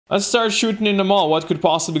Let's start shooting in the mall. What could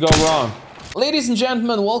possibly go wrong? Ladies and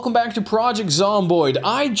gentlemen, welcome back to Project Zomboid.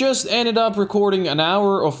 I just ended up recording an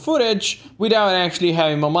hour of footage without actually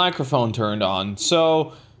having my microphone turned on.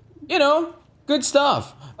 So, you know, good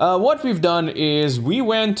stuff. What we've done is we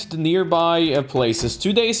went to nearby places.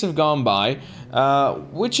 2 days have gone by,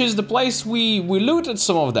 which is the place we looted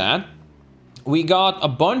some of that. We got a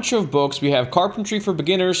bunch of books. We have carpentry for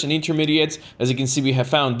beginners and intermediates. As you can see, we have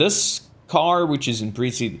found this car, which is in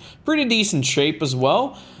pretty decent shape as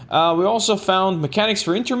well. We also found mechanics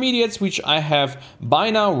for intermediates, which I have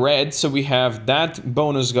by now read, so we have that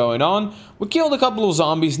bonus going on. We killed a couple of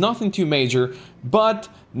zombies, nothing too major, but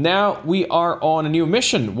now we are on a new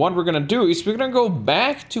mission. What we're gonna do is we're gonna go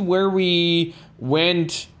back to where we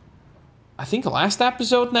went, I think last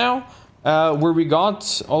episode now, where we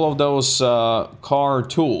got all of those car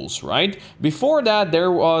tools, right? Before that,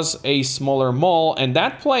 there was a smaller mall, and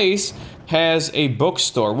that place has a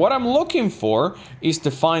bookstore. What I'm looking for is to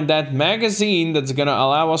find that magazine that's gonna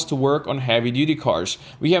allow us to work on heavy-duty cars.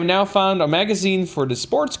 We have now found a magazine for the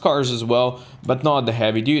sports cars as well, but not the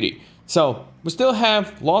heavy-duty. So, we still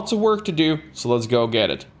have lots of work to do, so let's go get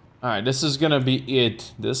it. Alright, this is gonna be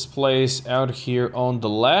it. This place out here on the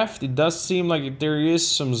left. It does seem like there is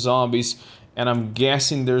some zombies, and I'm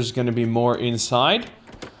guessing there's gonna be more inside.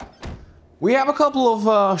 We have a couple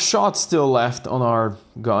of shots still left on our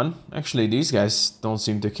gun. Actually, these guys don't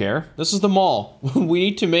seem to care. This is the mall. We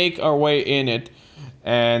need to make our way in it,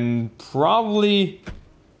 and probably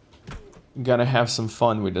gonna have some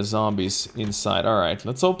fun with the zombies inside. Alright,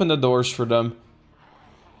 let's open the doors for them.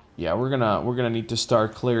 Yeah, we're gonna need to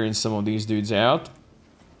start clearing some of these dudes out.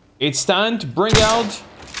 It's time to bring out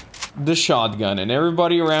the shotgun, and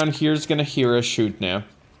everybody around here is gonna hear us shoot now.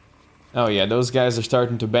 Oh yeah, those guys are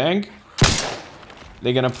starting to bang.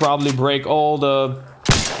 They're gonna probably break all the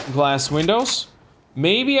glass windows.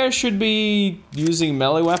 Maybe I should be using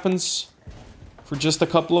melee weapons for just a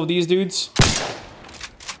couple of these dudes.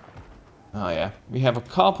 Oh yeah, we have a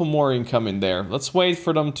couple more incoming there. Let's wait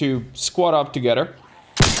for them to squad up together.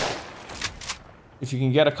 If you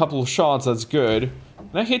can get a couple of shots, that's good.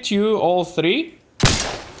 Can I hit you all three?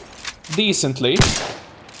 Decently.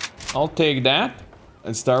 I'll take that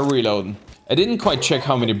and start reloading. I didn't quite check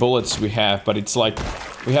how many bullets we have, but it's like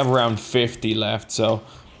we have around 50 left, so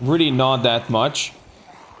really not that much.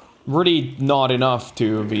 Really not enough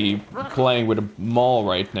to be playing with a mall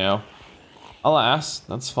right now. Alas,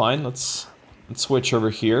 that's fine. Let's switch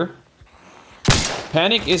over here.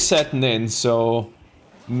 Panic is setting in, so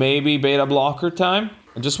maybe beta blocker time.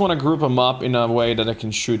 I just want to group them up in a way that I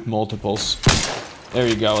can shoot multiples. There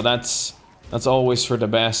you go. That's always for the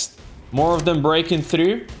best. More of them breaking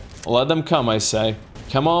through. Let them come, I say.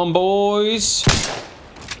 Come on, boys.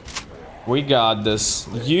 We got this.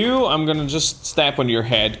 You, I'm gonna just stab on your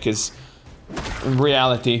head, because in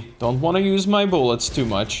reality, don't want to use my bullets too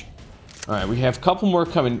much. Alright, we have a couple more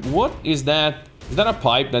coming. What is that? Is that a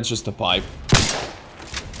pipe? That's just a pipe.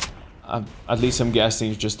 At least I'm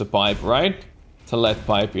guessing it's just a pipe, right? It's a lead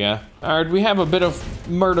pipe, yeah. Alright, we have a bit of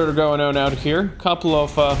murder going on out here. Couple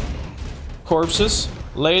of corpses.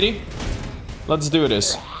 Lady, let's do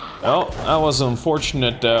this. Oh, that was an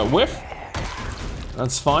unfortunate whiff.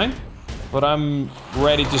 That's fine. But I'm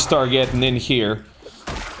ready to start getting in here.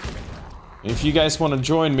 If you guys want to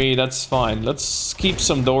join me, that's fine. Let's keep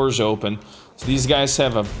some doors open. So these guys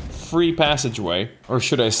have a free passageway. Or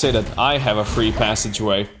should I say that I have a free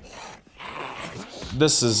passageway?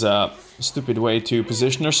 This is a stupid way to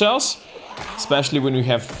position ourselves. Especially when we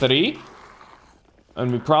have 3.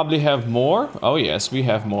 And we probably have more. Oh yes, we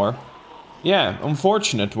have more. Yeah,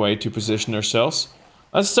 unfortunate way to position ourselves.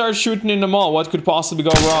 Let's start shooting in the mall. What could possibly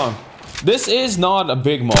go wrong? This is not a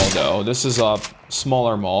big mall though. This is a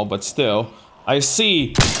smaller mall, but still. I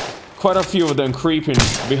see quite a few of them creeping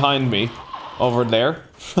behind me over there.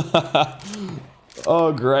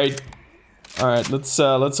 Oh, great. Alright, let's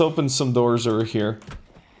open some doors over here.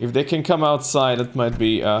 If they can come outside, it might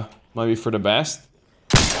be for the best.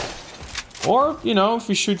 Or, you know, if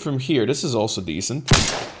we shoot from here, this is also decent.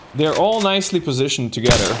 They're all nicely positioned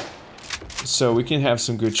together, so we can have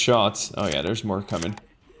some good shots. Oh yeah, there's more coming.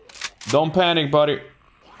 Don't panic, buddy.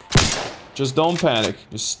 Just don't panic.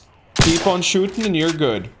 Just keep on shooting and you're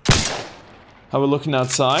good. How are we looking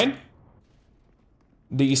outside?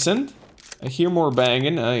 Decent. I hear more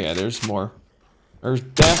banging. Oh yeah, there's more. There's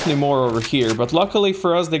definitely more over here, but luckily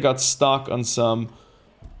for us, they got stuck on some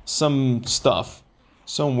stuff.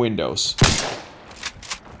 Some windows.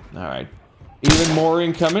 Alright. Even more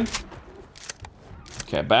incoming.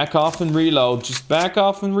 Okay, back off and reload. Just back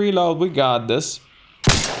off and reload. We got this.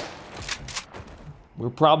 We're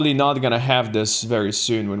probably not gonna have this very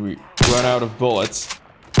soon when we run out of bullets.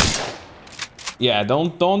 Yeah,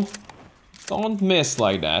 don't miss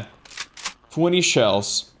like that. 20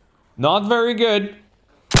 shells. Not very good.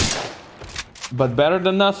 But better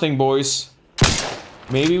than nothing, boys.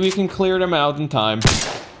 Maybe we can clear them out in time.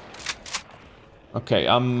 Okay,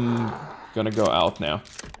 I'm gonna go out now.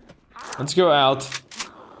 Let's go out.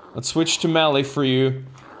 Let's switch to melee for you.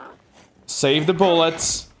 Save the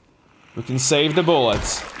bullets. We can save the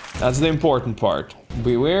bullets. That's the important part.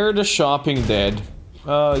 Beware the shopping dead.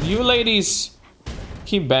 You ladies,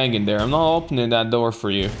 keep banging there. I'm not opening that door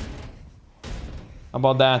for you. How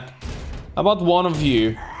about that? How about one of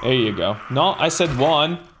you? There you go. No, I said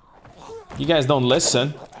one. You guys don't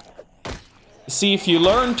listen. See, if you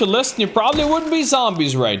learn to listen, you probably wouldn't be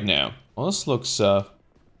zombies right now. Well, this looks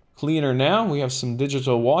cleaner now. We have some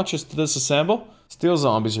digital watches to disassemble. Still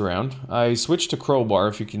zombies around. I switched to crowbar.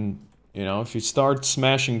 If you can, you know, if you start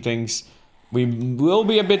smashing things, we will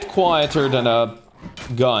be a bit quieter than a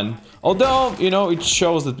gun. Although, you know, it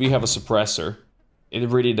shows that we have a suppressor. It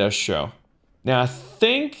really does show. Now, I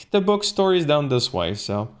think the bookstore is down this way,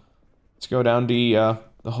 so let's go down the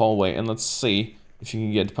hallway and let's see if you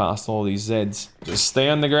can get past all these Zeds. Just stay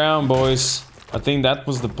on the ground, boys. I think that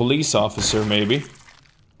was the police officer, maybe.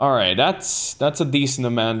 Alright, that's a decent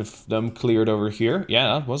amount of them cleared over here.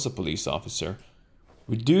 Yeah, that was a police officer.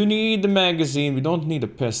 We do need the magazine. We don't need a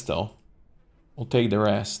pistol. We'll take the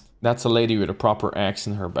rest. That's a lady with a proper axe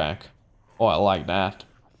in her back. Oh, I like that.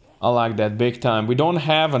 I like that big time. We don't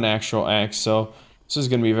have an actual axe, so this is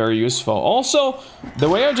gonna be very useful. Also, the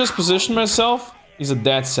way I just positioned myself is a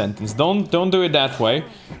death sentence. Don't do it that way,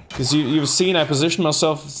 because you've seen I positioned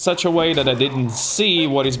myself such a way that I didn't see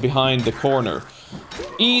what is behind the corner.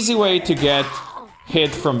 Easy way to get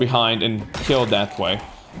hit from behind and killed that way.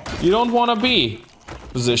 You don't want to be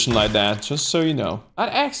positioned like that, just so you know.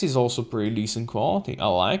 That axe is also pretty decent quality. I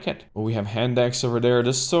like it. Well, we have hand axe over there.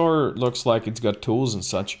 This store looks like it's got tools and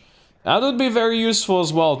such. That would be very useful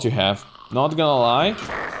as well to have. Not gonna lie.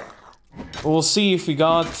 We'll see if we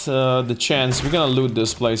got the chance. We're gonna loot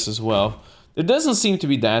this place as well. There doesn't seem to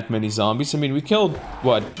be that many zombies. I mean, we killed,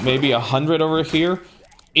 what, maybe 100 over here?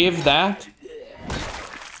 If that.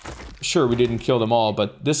 Sure, we didn't kill them all,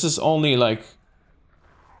 but this is only like...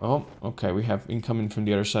 Oh, okay, we have incoming from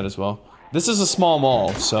the other side as well. This is a small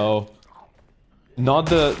mall, so... Not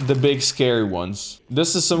the big scary ones.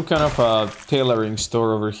 This is some kind of a tailoring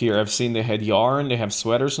store over here. I've seen they had yarn, they have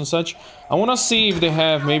sweaters and such. I want to see if they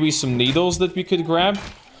have maybe some needles that we could grab.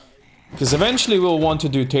 Because eventually we'll want to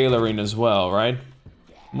do tailoring as well, right?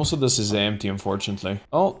 Most of this is empty, unfortunately.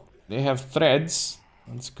 Oh, they have threads.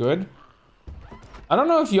 That's good. I don't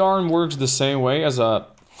know if yarn works the same way as a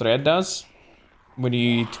thread does when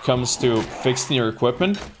it comes to fixing your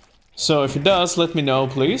equipment. So if it does, let me know,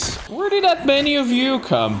 please. Where did that many of you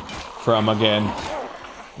come from again?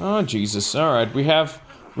 Oh, Jesus. Alright, we have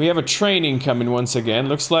a training coming once again.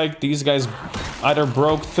 Looks like these guys either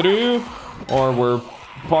broke through or were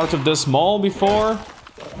part of this mall before.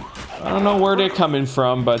 I don't know where they're coming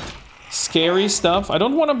from, but scary stuff. I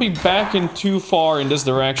don't want to be backing too far in this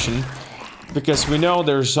direction, because we know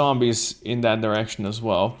there's zombies in that direction as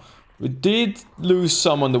well. We did lose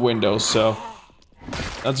some on the windows, so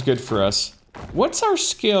that's good for us. What's our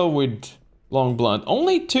skill with long blunt?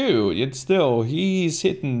 Only 2, yet still, he's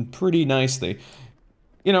hitting pretty nicely.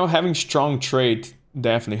 You know, having strong trait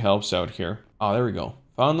definitely helps out here. Oh, there we go.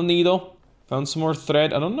 Found a needle. Found some more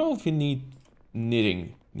thread. I don't know if you need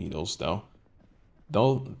knitting needles, though.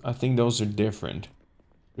 I think those are different.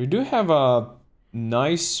 We do have a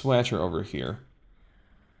nice sweater over here.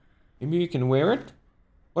 Maybe you can wear it?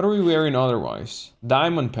 What are we wearing otherwise?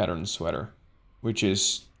 Diamond pattern sweater, which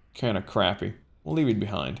is kind of crappy. We'll leave it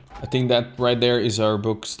behind. I think that right there is our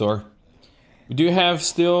bookstore. We do have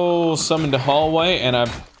still some in the hallway, and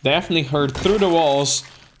I've definitely heard through the walls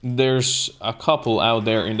there's a couple out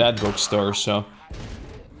there in that bookstore, so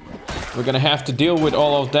we're gonna have to deal with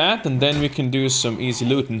all of that, and then we can do some easy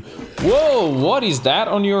looting. Whoa, what is that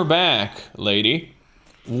on your back, lady?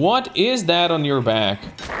 What is that on your back?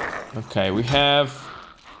 Okay, we have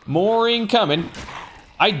more incoming.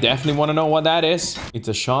 I definitely want to know what that is. It's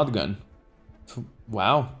a shotgun.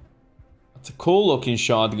 Wow. That's a cool looking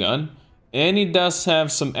shotgun. And it does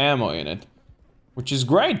have some ammo in it, which is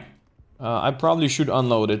great. I probably should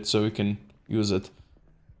unload it so we can use it.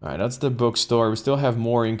 Alright, that's the bookstore. We still have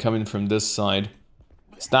more incoming from this side.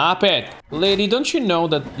 Stop it! Lady, don't you know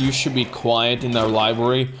that you should be quiet in our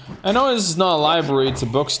library? I know this is not a library, it's a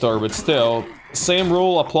bookstore, but still, same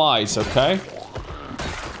rule applies, okay?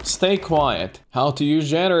 Stay quiet. How to use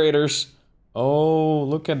generators. Oh,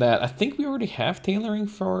 look at that. I think we already have tailoring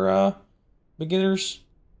for beginners.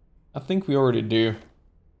 I think we already do.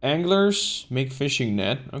 Anglers, make fishing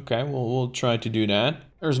net. Okay, we'll try to do that.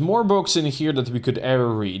 There's more books in here that we could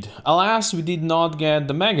ever read. Alas, we did not get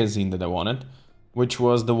the magazine that I wanted, which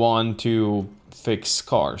was the one to fix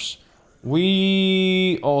cars.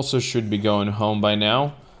 We also should be going home by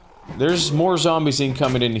now. There's more zombies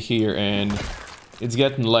incoming in here and it's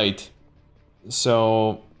getting late.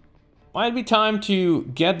 So, might be time to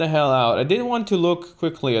get the hell out. I did want to look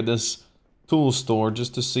quickly at this tool store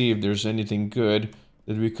just to see if there's anything good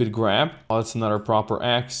that we could grab. Oh, that's another proper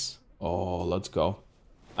axe. Oh, let's go.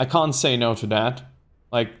 I can't say no to that.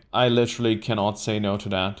 Like, I literally cannot say no to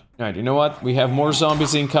that. Alright, you know what? We have more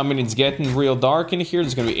zombies incoming. It's getting real dark in here.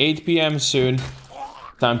 It's gonna be 8 PM soon.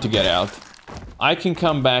 Time to get out. I can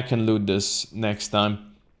come back and loot this next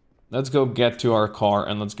time. Let's go get to our car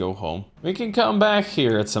and let's go home. We can come back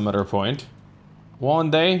here at some other point. One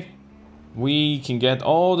day, we can get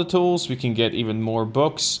all the tools. We can get even more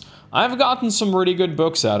books. I've gotten some really good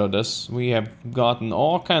books out of this. We have gotten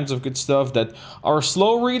all kinds of good stuff that our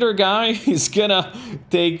slow reader guy is gonna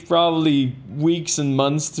take probably weeks and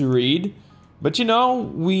months to read. But you know,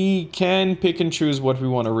 we can pick and choose what we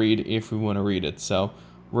want to read if we want to read it, so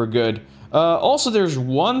we're good. Also, there's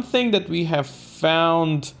one thing that we have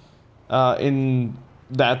found in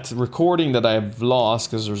that recording that I've lost,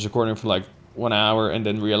 because I was recording for like 1 hour and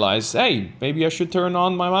then realized, hey, maybe I should turn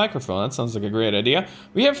on my microphone. That sounds like a great idea.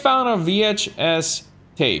 We have found a VHS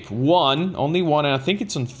tape. Only one, and I think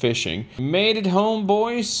it's on fishing. We made it home,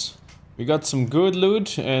 boys. We got some good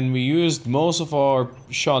loot, and we used most of our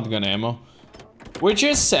shotgun ammo. Which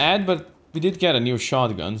is sad, but we did get a new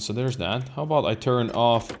shotgun, so there's that. How about I turn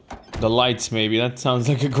off the lights, maybe? That sounds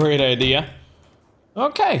like a great idea.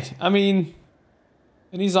 Okay, I mean,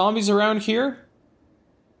 any zombies around here?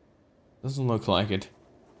 Doesn't look like it.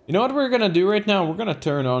 You know what we're gonna do right now? We're gonna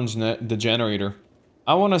turn on the generator.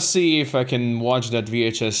 I wanna see if I can watch that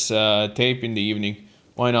VHS tape in the evening.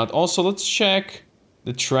 Why not? Also, let's check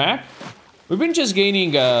the trap. We've been just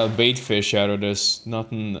gaining bait fish out of this.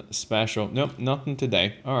 Nothing special. Nope, nothing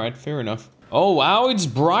today. Alright, fair enough. Oh wow, it's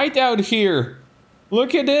bright out here!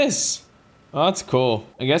 Look at this! Oh, that's cool.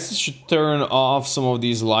 I guess I should turn off some of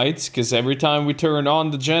these lights, because every time we turn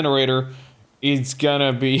on the generator, it's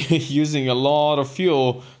gonna be using a lot of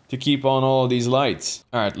fuel to keep on all of these lights.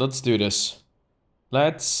 Alright, let's do this.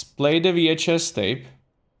 Let's play the VHS tape.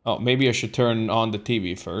 Oh, maybe I should turn on the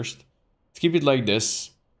TV first. Let's keep it like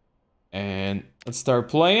this. And let's start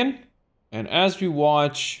playing. And as we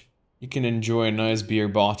watch, you can enjoy a nice beer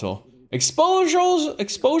bottle.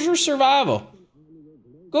 Exposure survival.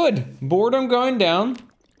 Good. Boredom going down.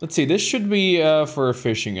 Let's see, this should be for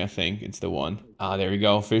fishing, I think. It's the one. Ah, there we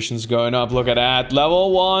go. Fishing's going up. Look at that.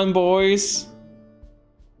 Level 1, boys.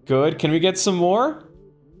 Good. Can we get some more?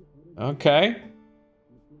 Okay.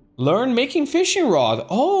 Learn making fishing rod.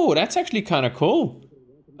 Oh, that's actually kind of cool.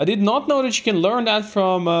 I did not know that you can learn that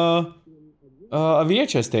from a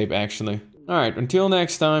VHS tape, actually. Alright, until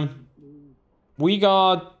next time. We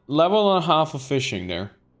got level and a half of fishing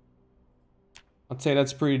there. I'd say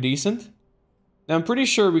that's pretty decent. Now, I'm pretty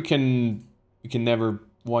sure we can never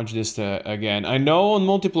watch this again. I know on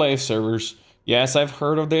multiplayer servers, yes, I've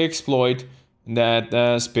heard of the exploit that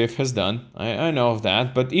Spiff has done. I know of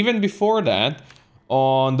that. But even before that,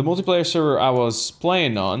 on the multiplayer server I was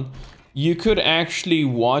playing on, you could actually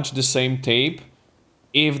watch the same tape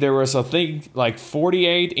if there was, I think, like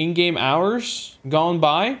 48 in-game hours gone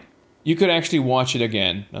by. You could actually watch it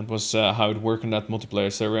again. That was how it worked on that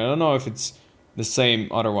multiplayer server. I don't know if it's the same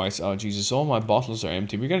otherwise. Oh Jesus, all my bottles are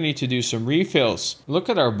empty. We're gonna need to do some refills. Look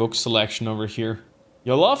at our book selection over here.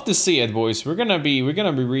 You'll love to see it, boys. We're gonna be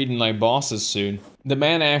reading like bosses soon. The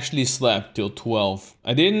man actually slept till 12.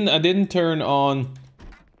 I didn't turn on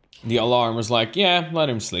the alarm. I was like, yeah, let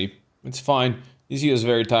him sleep. It's fine. He was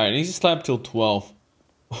very tired. He slept till 12.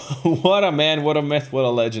 What a man, what a myth, what a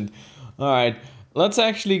legend. Alright, let's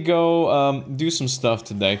actually go do some stuff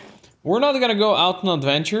today. We're not gonna go out on an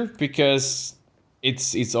adventure because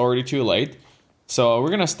it's already too late. So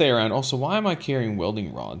we're gonna stay around. Also, why am I carrying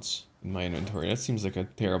welding rods in my inventory? That seems like a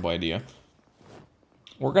terrible idea.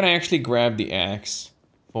 We're gonna actually grab the axe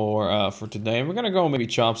for today. We're gonna go maybe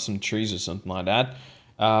chop some trees or something like that.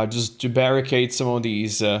 Just to barricade some of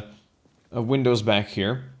these windows back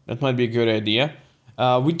here. That might be a good idea.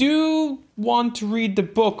 We do want to read the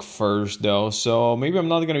book first though, so maybe I'm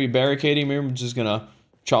not gonna be barricading, maybe I'm just gonna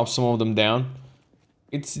chop some of them down.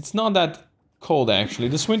 It's not that cold actually.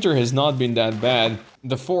 This winter has not been that bad.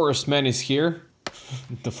 The forest man is here.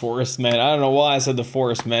 The forest man, I don't know why I said the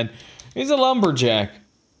forest man. He's a lumberjack.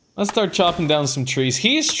 Let's start chopping down some trees.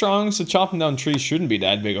 He is strong, so chopping down trees shouldn't be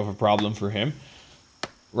that big of a problem for him.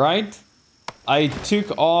 Right? I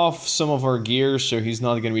took off some of our gear, so he's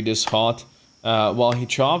not gonna be this hot while he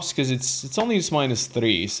chops, because it's only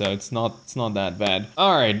 -3, so it's not that bad.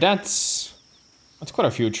 Alright, that's quite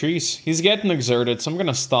a few trees. He's getting exerted, so I'm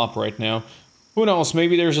gonna stop right now. Who knows,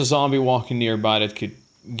 maybe there's a zombie walking nearby that could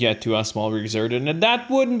get to us while we're exerted, and that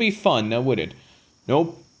wouldn't be fun, now would it?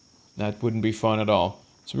 Nope, that wouldn't be fun at all.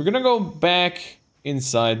 So we're gonna go back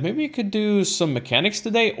inside. Maybe I could do some mechanics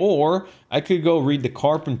today, or I could go read the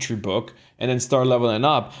carpentry book and then start leveling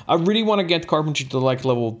up. I really want to get carpentry to like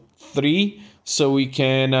level 3, so we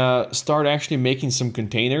can start actually making some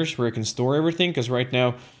containers where I can store everything, because right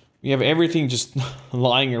now we have everything just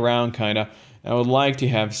lying around, kinda. I would like to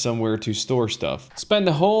have somewhere to store stuff. Spend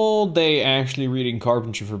the whole day actually reading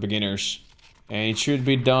carpentry for beginners. And it should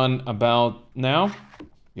be done about now.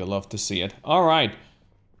 You'll love to see it. Alright.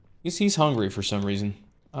 He's hungry for some reason.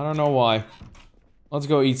 I don't know why. Let's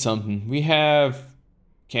go eat something. We have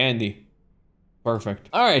candy. Perfect.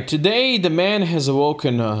 Alright, today the man has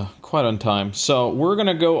awoken quite on time. So we're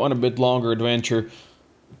gonna go on a bit longer adventure.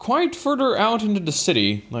 Quite further out into the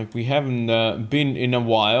city. Like we haven't been in a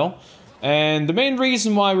while. And the main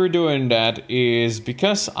reason why we're doing that is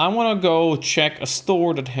because I want to go check a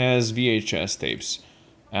store that has VHS tapes.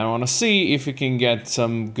 And I want to see if we can get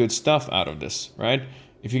some good stuff out of this, right?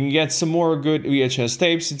 If you can get some more good VHS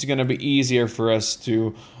tapes, it's going to be easier for us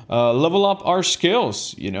to level up our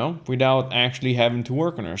skills, you know, without actually having to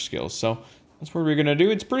work on our skills. So that's what we're going to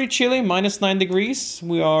do. It's pretty chilly, -9 degrees.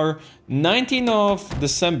 We are 19th of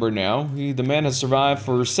December now. The man has survived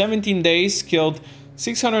for 17 days, killed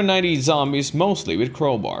 690 zombies, mostly with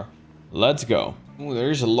crowbar. Let's go. Ooh,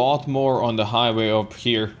 there's a lot more on the highway up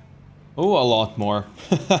here. Oh, a lot more.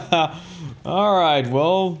 Alright,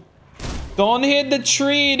 well... Don't hit the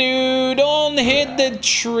tree, dude! Don't hit the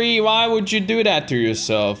tree! Why would you do that to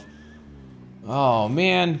yourself? Oh,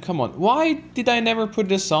 man, come on. Why did I never put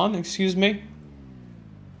this on? Excuse me?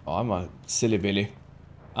 Oh, I'm a silly Billy.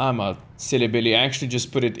 I'm a silly Billy. I actually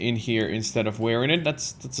just put it in here instead of wearing it.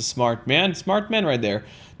 That's a smart man. Smart man right there.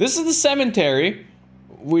 This is the cemetery,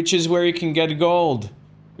 which is where you can get gold.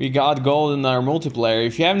 We got gold in our multiplayer.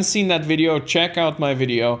 If you haven't seen that video, check out my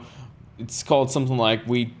video. It's called something like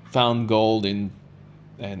 "We Found Gold" and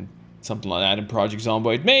something like that in Project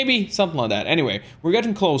Zomboid. Maybe something like that. Anyway, we're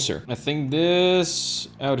getting closer. I think this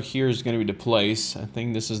out here is gonna be the place. I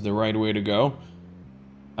think this is the right way to go.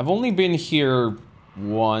 I've only been here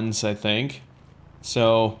once, I think.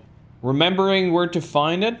 So, remembering where to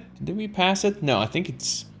find it. Did we pass it? No, I think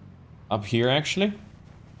it's up here, actually.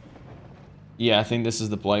 Yeah, I think this is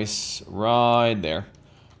the place right there.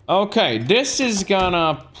 Okay, this is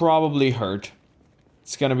gonna probably hurt.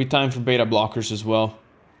 It's gonna be time for beta blockers as well.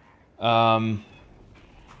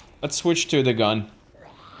 Let's switch to the gun.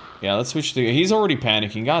 Yeah, let's switch to... He's already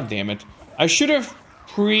panicking, god damn it. I should have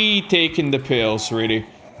pre-taken the pills, really.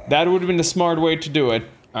 That would have been the smart way to do it.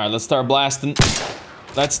 Alright, let's start blasting.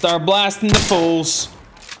 Let's start blasting the fools.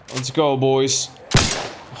 Let's go, boys.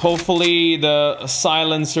 Hopefully the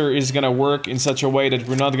silencer is gonna work in such a way that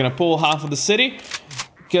we're not gonna pull half of the city.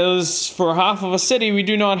 Because for half of a city, we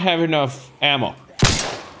do not have enough ammo.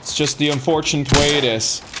 It's just the unfortunate way it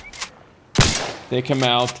is. Take him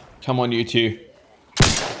out. Come on, you two.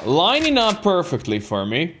 Lining up perfectly for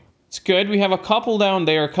me. It's good. We have a couple down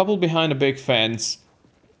there, a couple behind a big fence.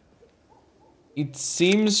 It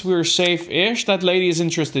seems we're safe-ish. That lady is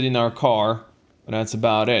interested in our car. But that's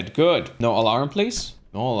about it. Good. No alarm, please?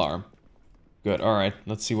 No alarm. Good. Alright.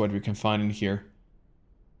 Let's see what we can find in here.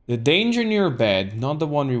 The danger near bed. Not the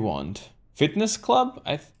one we want. Fitness club?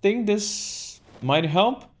 I think this might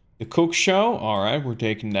help. The cook show. Alright, we're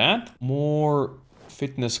taking that. More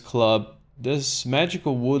fitness club. This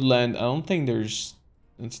magical woodland. I don't think there's...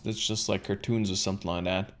 That's just like cartoons or something like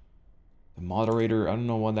that. The moderator. I don't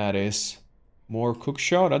know what that is. More cook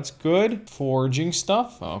show, that's good. Foraging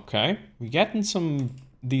stuff, okay. We're getting some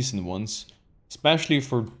decent ones. Especially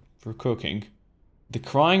for cooking. The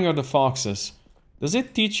crying of the foxes. Does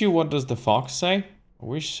it teach you what does the fox say? I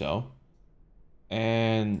wish so.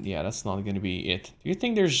 And yeah, that's not gonna be it. Do you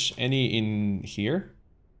think there's any in here?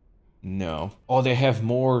 No. Oh, they have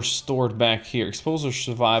more stored back here. Exposure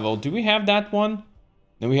survival. Do we have that one?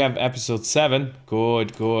 Then we have episode 7.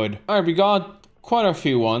 Good, good. Alright, we got quite a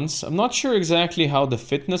few ones. I'm not sure exactly how the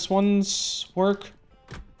fitness ones work,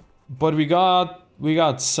 but we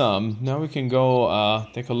got some. Now we can go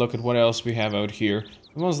take a look at what else we have out here.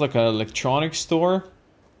 It was like an electronics store.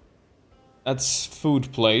 That's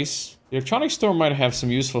food place. The electronics store might have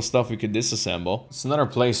some useful stuff we could disassemble. It's another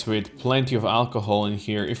place with plenty of alcohol in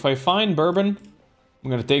here. If I find bourbon, I'm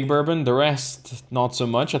gonna take bourbon. The rest, not so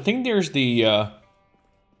much. I think there's the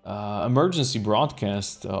emergency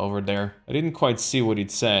broadcast over there. I didn't quite see what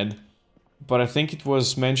it said, but I think it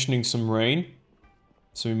was mentioning some rain.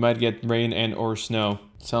 So we might get rain and or snow.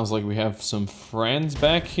 Sounds like we have some friends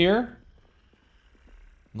back here.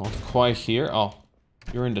 Not quite here. Oh,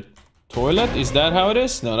 you're in the toilet? Is that how it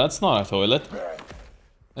is? No, that's not a toilet.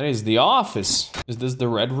 That is the office. Is this the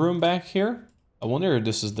red room back here? I wonder if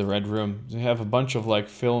this is the red room. We have a bunch of like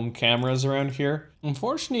film cameras around here.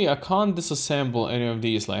 Unfortunately, I can't disassemble any of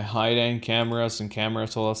these like high-end cameras and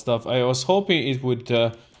cameras, all that stuff. I was hoping it would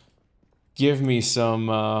give me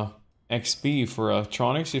some XP for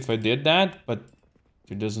electronics if I did that, but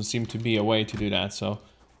there doesn't seem to be a way to do that, so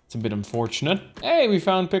it's a bit unfortunate. Hey, we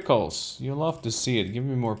found pickles. You'll love to see it. Give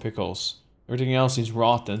me more pickles. Everything else is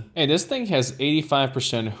rotten. Hey, this thing has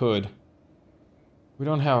 85% hood. We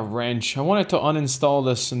don't have a wrench. I wanted to uninstall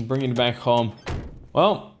this and bring it back home.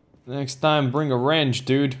 Well, next time bring a wrench,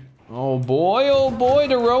 dude. Oh boy,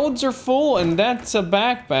 the roads are full, and that's a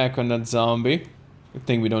backpack on that zombie. Good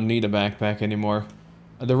thing we don't need a backpack anymore.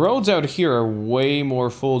 The roads out here are way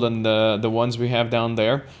more full than the ones we have down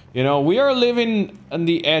there. You know, we are living on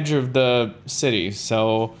the edge of the city,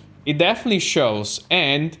 so it definitely shows.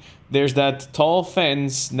 And there's that tall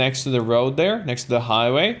fence next to the road there, next to the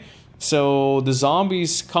highway. So the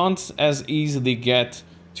zombies can't as easily get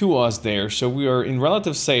to us there. So we are in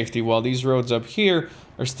relative safety while these roads up here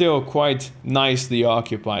are still quite nicely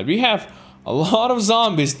occupied. We have a lot of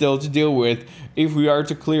zombies still to deal with if we are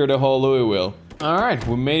to clear the whole Louisville. Alright,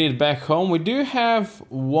 we made it back home. We do have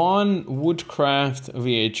one Woodcraft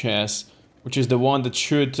VHS, which is the one that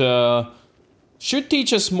should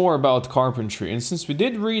teach us more about carpentry. And since we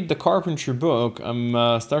did read the carpentry book,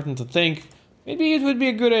 I'm starting to think maybe it would be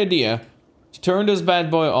a good idea to turn this bad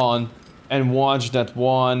boy on and watch that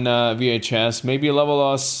one VHS. Maybe level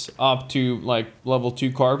us up to like level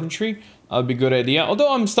 2 carpentry. That would be a good idea.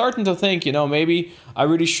 Although I'm starting to think, you know, maybe I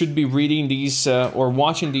really should be reading these or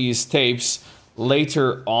watching these tapes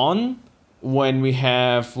later on when we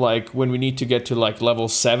have like when we need to get to like level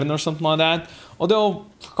 7 or something like that. Although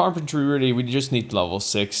for carpentry really we just need level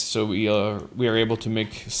 6, so we are able to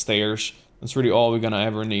make stairs. That's really all we're gonna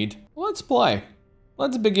ever need. Let's play.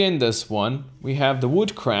 Let's begin this one. We have the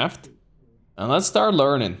Woodcraft and let's start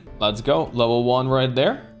learning. Let's go. Level 1 right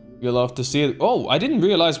there. You'll love to see it. Oh, I didn't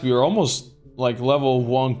realize we were almost like level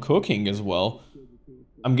 1 cooking as well.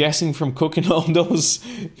 I'm guessing from cooking all those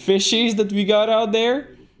fishies that we got out there.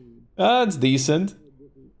 That's decent.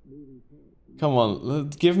 Come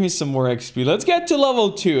on, give me some more XP. Let's get to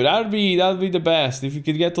level 2. That would be the best. If you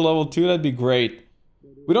could get to level 2, that'd be great.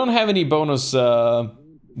 We don't have any bonus XP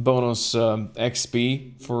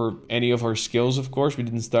for any of our skills, of course. We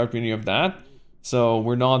didn't start with any of that, so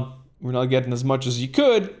we're not getting as much as you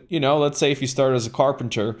could. You know, let's say if you start as a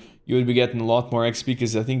carpenter, you would be getting a lot more XP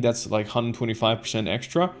because I think that's like 125%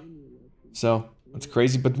 extra. So that's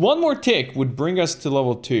crazy. But one more tick would bring us to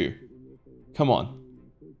level 2. Come on.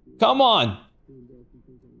 Come on!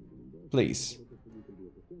 Please.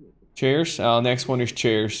 Chairs? Next one is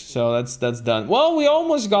chairs. So that's done. Well, we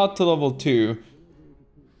almost got to level 2.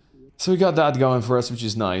 So we got that going for us, which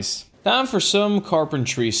is nice. Time for some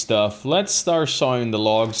carpentry stuff. Let's start sawing the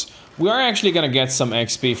logs. We are actually gonna get some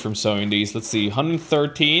XP from sewing these. Let's see,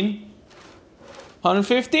 113.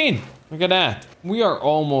 115. Look at that. We are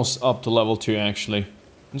almost up to level 2 actually.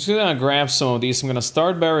 I'm just gonna grab some of these. I'm gonna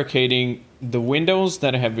start barricading the windows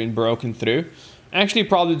that have been broken through. Actually,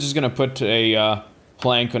 probably just gonna put a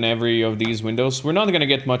plank on every of these windows. We're not gonna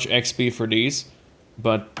get much XP for these,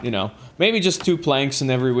 but you know, maybe just 2 planks in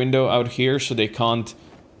every window out here so they can't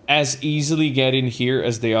as easily get in here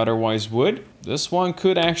as they otherwise would. This one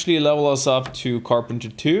could actually level us up to Carpenter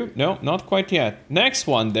 2. No, not quite yet. Next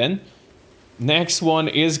one then. Next one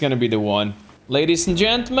is gonna be the one. Ladies and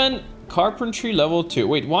gentlemen, Carpentry level 2.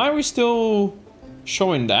 Wait, why are we still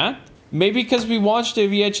showing that? Maybe because we watched the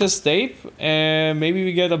VHS tape and maybe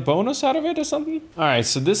we get a bonus out of it or something? Alright,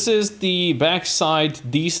 so this is the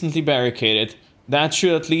backside decently barricaded. That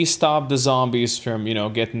should at least stop the zombies from, you know,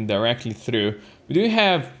 getting directly through. We do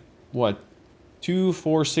have, what, 2,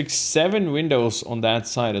 4, 6, 7 windows on that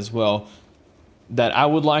side as well that I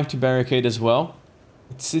would like to barricade as well.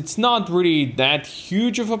 It's not really that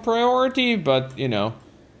huge of a priority, but, you know,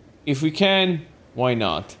 if we can, why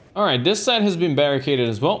not? Alright, this side has been barricaded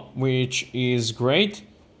as well, which is great.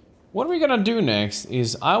 What we're gonna do next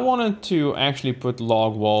is I wanted to actually put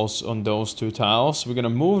log walls on those 2 tiles. We're gonna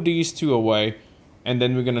move these 2 away. And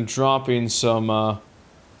then we're gonna drop in some,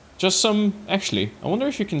 actually, I wonder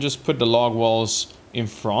if you can just put the log walls in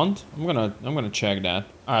front. I'm gonna check that.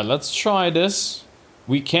 All right, let's try this.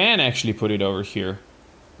 We can actually put it over here.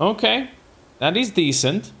 Okay, that is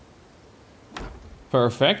decent.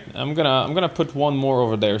 Perfect. I'm gonna put one more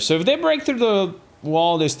over there. So if they break through the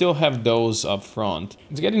wall, they still have those up front.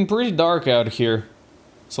 It's getting pretty dark out here.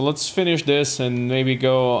 So let's finish this and maybe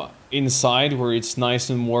go inside where it's nice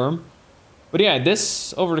and warm. But yeah,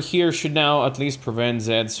 this over here should now at least prevent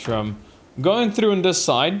Zeds from going through on this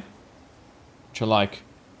side. Which I like.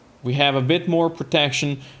 We have a bit more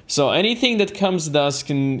protection. So anything that comes at us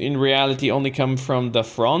can in reality only come from the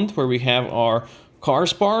front where we have our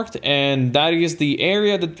cars parked. And that is the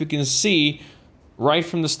area that we can see right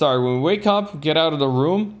from the start. When we wake up, get out of the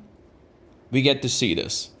room, we get to see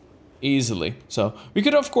this easily. So we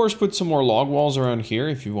could of course put some more log walls around here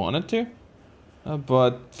if you wanted to.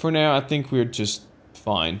 But for now, I think we're just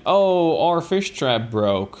fine. Oh, our fish trap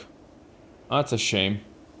broke. That's a shame.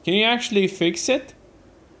 Can you actually fix it?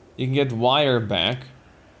 You can get wire back.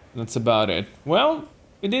 That's about it. Well,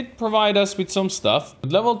 it did provide us with some stuff.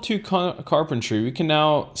 With level 2 carpentry, we can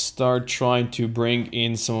now start trying to bring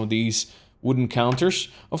in some of these wooden counters.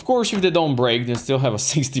 Of course, if they don't break, they still have a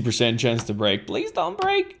 60% chance to break. Please don't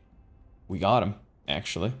break. We got them,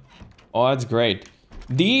 actually. Oh, that's great.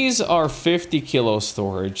 These are 50 kilo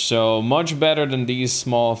storage, so much better than these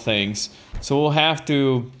small things. So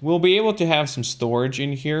we'll be able to have some storage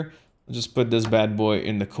in here. I'll just put this bad boy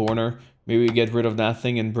in the corner. Maybe get rid of that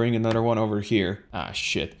thing and bring another one over here. Ah,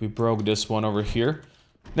 shit, we broke this one over here.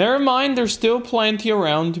 Never mind, there's still plenty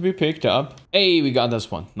around to be picked up. Hey, we got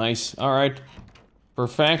this one. Nice, all right.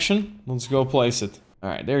 Perfection, let's go place it. All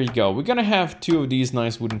right, there you go. We're gonna have 2 of these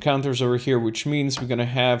nice wooden counters over here, which means we're gonna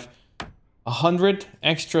have 100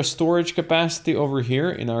 extra storage capacity over here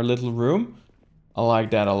in our little room. I like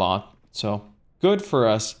that a lot. So, good for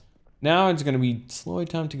us. Now it's gonna be slowly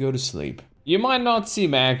time to go to sleep. You might not see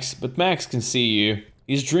Max, but Max can see you.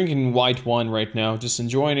 He's drinking white wine right now, just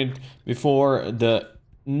enjoying it before the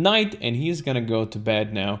night, and he's gonna go to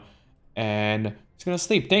bed now. And he's gonna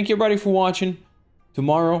sleep. Thank you everybody for watching.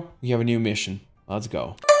 Tomorrow, we have a new mission. Let's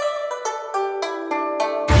go.